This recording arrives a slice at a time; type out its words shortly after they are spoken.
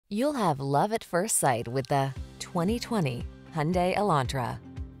You'll have love at first sight with the 2020 Hyundai Elantra.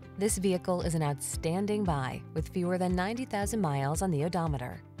 This vehicle is an outstanding buy with fewer than 90,000 miles on the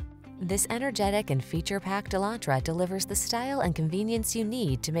odometer. This energetic and feature-packed Elantra delivers the style and convenience you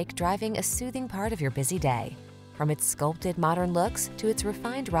need to make driving a soothing part of your busy day. From its sculpted modern looks to its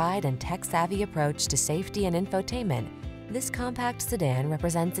refined ride and tech-savvy approach to safety and infotainment, this compact sedan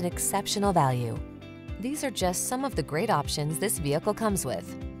represents an exceptional value. These are just some of the great options this vehicle comes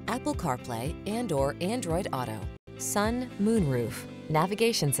with: Apple CarPlay and/or Android Auto, sun, moonroof,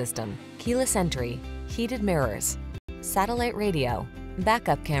 navigation system, keyless entry, heated mirrors, satellite radio,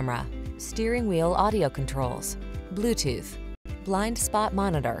 backup camera, steering wheel audio controls, Bluetooth, blind spot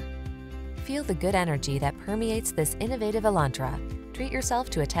monitor. Feel the good energy that permeates this innovative Elantra. Treat yourself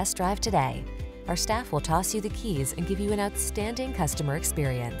to a test drive today. Our staff will toss you the keys and give you an outstanding customer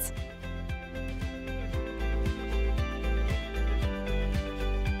experience.